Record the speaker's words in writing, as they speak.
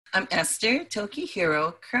I'm Esther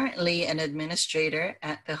Tokihiro, currently an administrator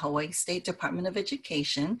at the Hawaii State Department of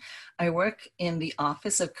Education. I work in the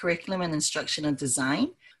Office of Curriculum and Instructional Design.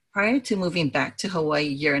 Prior to moving back to Hawaii a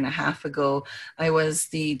year and a half ago, I was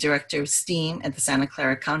the director of STEAM at the Santa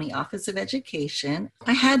Clara County Office of Education.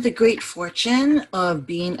 I had the great fortune of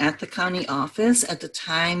being at the county office at the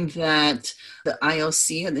time that the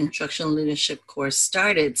IOC, or the Instructional Leadership course,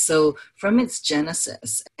 started. So from its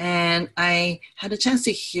genesis, and I had a chance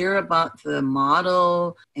to hear about the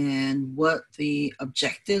model and what the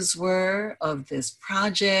objectives were of this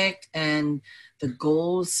project and the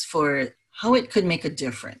goals for how it could make a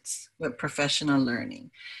difference with professional learning.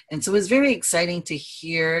 And so it was very exciting to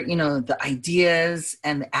hear, the ideas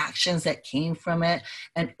and the actions that came from it.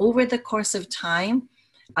 And over the course of time,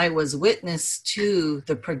 I was witness to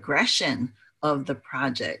the progression of the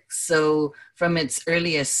project. So from its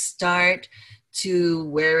earliest start to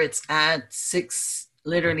where it's at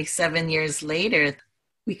literally 7 years later,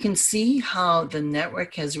 we can see how the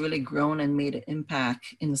network has really grown and made an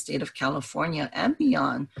impact in the state of California and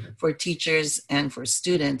beyond for teachers and for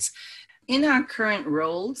students. In our current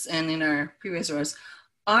roles and in our previous roles,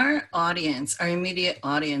 our audience, our immediate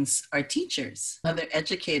audience, are teachers, other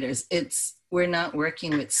educators. We're not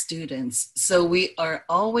working with students. So we are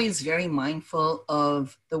always very mindful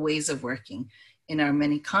of the ways of working in our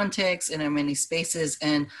many contexts, in our many spaces,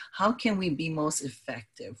 and how can we be most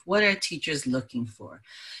effective? What are teachers looking for?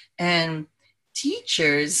 And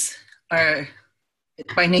teachers are,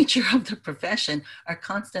 by nature of the profession, are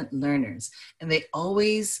constant learners, and they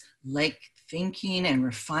always like thinking and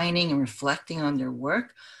refining and reflecting on their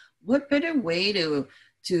work. What better way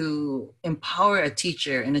to empower a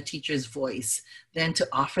teacher and a teacher's voice than to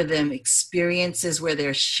offer them experiences where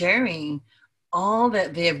they're sharing all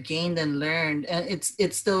that they have gained and learned. And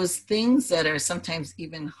it's those things that are sometimes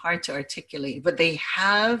even hard to articulate, but they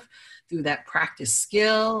have, through that practice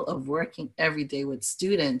skill of working every day with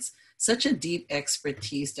students, such a deep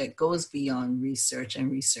expertise that goes beyond research and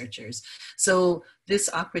researchers. So this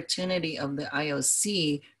opportunity of the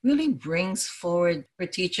IOC really brings forward for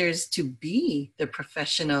teachers to be the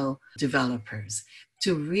professional developers,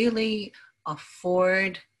 to really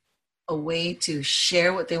afford a way to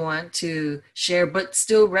share what they want to share, but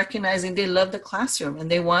still recognizing they love the classroom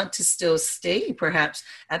and they want to still stay perhaps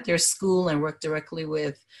at their school and work directly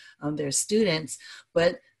with their students.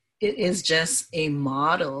 But it is just a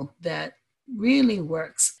model that really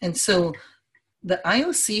works. And so the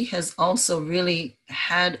IOC has also really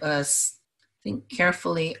had us think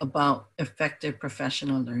carefully about effective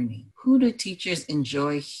professional learning. Who do teachers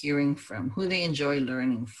enjoy hearing from? Who they enjoy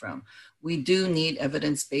learning from? We do need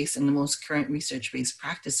evidence-based and the most current research-based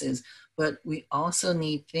practices, but we also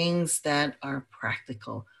need things that are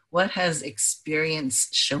practical. What has experience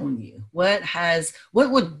shown you? What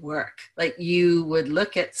would work? Like you would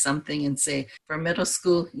look at something and say, for middle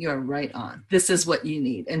school, you're right on. This is what you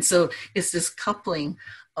need. And so it's this coupling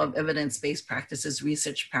of evidence-based practices,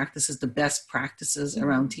 research practices, the best practices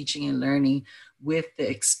around teaching and learning with the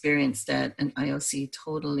experience that an IOC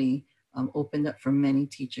totally opened up for many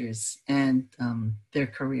teachers and their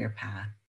career path.